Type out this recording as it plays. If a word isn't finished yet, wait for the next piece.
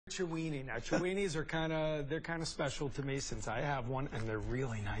Chiweenie. Now, Chiweenies are they're kind of special to me since I have one, and they're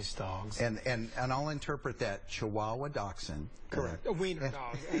really nice dogs. And I'll interpret that Chihuahua Dachshund. Correct. A wiener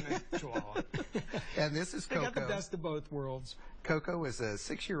dog and a Chihuahua. And this is Coco. They got the best of both worlds. Coco is a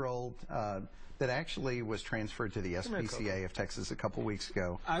 6-year-old that actually was transferred to the SPCA of Texas a couple weeks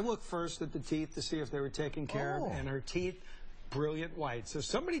ago. I looked first at the teeth to see if they were taken care of, and her teeth, brilliant white. So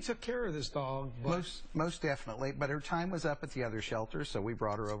somebody took care of this dog. Most definitely. But her time was up at the other shelter, so we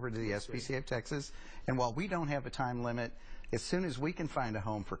brought her over to the SPCA of Texas. And while we don't have a time limit, as soon as we can find a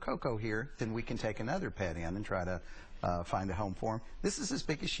home for Coco here, then we can take another pet in and try to find a home for him. This is as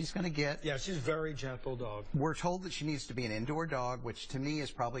big as she's going to get. Yeah, she's a very gentle dog. We're told that she needs to be an indoor dog, which to me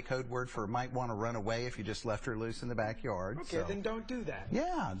is probably code word for might want to run away if you just left her loose in the backyard. Okay, so then don't do that.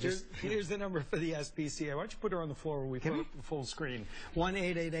 Yeah. Here's the number for the SPCA. Why don't you put her on the floor where we put up the full screen.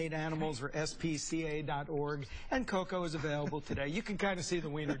 1-888-ANIMALS or spca.org. And Coco is available today. You can kind of see the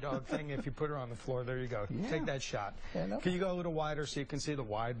wiener dog thing if you put her on the floor. There you go. Yeah. Take that shot. Yeah, no. Can you go a little wider so you can see the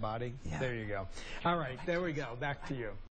wide body? Yeah. There you go. All right, there we go. Back to you.